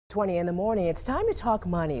20 in the morning. It's time to talk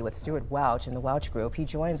money with Stewart Welch and the Welch Group. He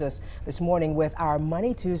joins us this morning with our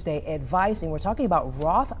Money Tuesday advice, and we're talking about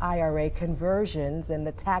Roth IRA conversions and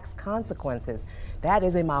the tax consequences. That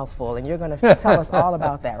is a mouthful, and you're going to tell us all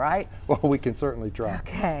about that, right? Well, we can certainly try.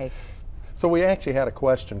 Okay. So we actually had a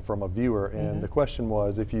question from a viewer, and the question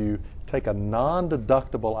was, if you take a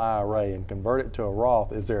non-deductible IRA and convert it to a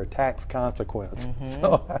Roth, is there a tax consequence?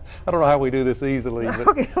 So I don't know how we do this easily, but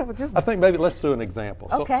Okay, well, I think maybe let's do an example.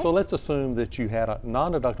 Okay. So let's assume that you had a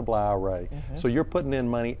non-deductible IRA, so you're putting in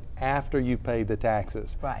money after you've paid the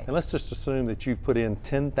taxes. Right. And let's just assume that you've put in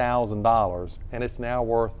 $10,000 and it's now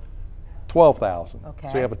worth $12,000. Okay.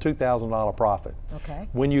 So you have a $2,000 profit. Okay.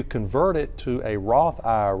 When you convert it to a Roth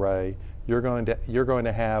IRA, you're going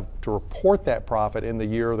to have to report that profit in the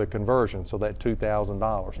year of the conversion, so that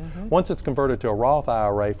 $2,000. Once it's converted to a Roth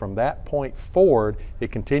IRA, from that point forward,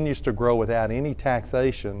 it continues to grow without any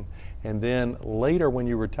taxation, and then later when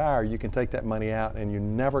you retire, you can take that money out and you're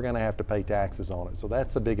never going to have to pay taxes on it. So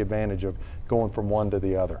that's the big advantage of going from one to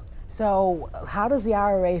the other. So how does the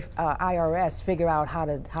IRS figure out how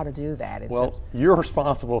to do that? Well, you're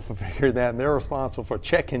responsible for figuring that, and they're responsible for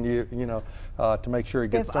checking you, to make sure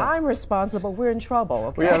it gets done. If I'm responsible, we're in trouble.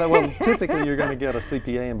 Okay. Well, yeah, well, typically you're going to get a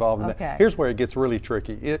CPA involved in Okay. that. Here's where it gets really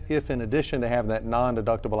tricky. If in addition to having that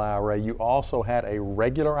non-deductible IRA, you also had a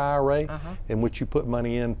regular IRA in which you put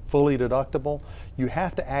money in fully deductible, you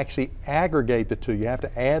have to actually aggregate the two. You have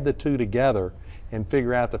to add the two together and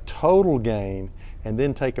figure out the total gain, and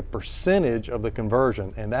then take a percentage of the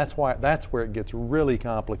conversion, and that's where it gets really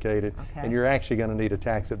complicated. Okay. And you're actually going to need a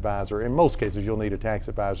tax advisor. In most cases, you'll need a tax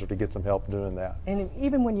advisor to get some help doing that. And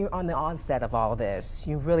even when you're on the onset of all this,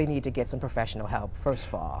 you really need to get some professional help, first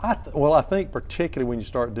of all. Well, I think particularly when you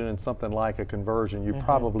start doing something like a conversion, you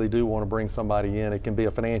probably do want to bring somebody in. It can be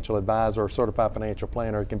a financial advisor or certified financial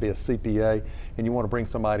planner. It can be a CPA, and you want to bring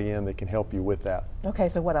somebody in that can help you with that. Okay,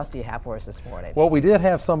 so what else do you have for us this morning? Well, we did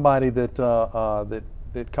have somebody that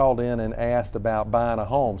called in and asked about buying a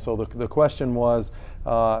home. So the question was,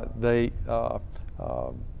 they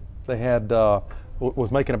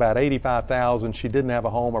was making about $85,000. She didn't have a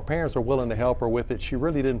home. Her parents are willing to help her with it. She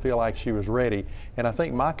really didn't feel like she was ready. And I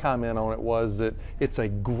think my comment on it was that it's a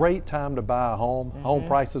great time to buy a home. Home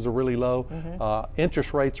prices are really low.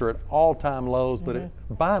 Interest rates are at all-time lows, but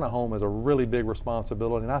buying a home is a really big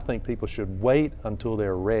responsibility, and I think people should wait until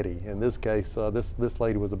they're ready. In this case, this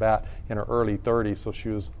lady was about in her early 30s, so she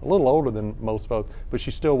was a little older than most folks, but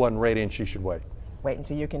she still wasn't ready, and she should wait. Wait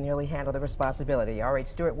until you can really handle the responsibility. All right,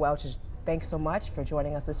 Stewart Welch, thanks so much for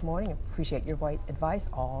joining us this morning. Appreciate your advice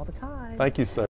all the time. Thank you, sir.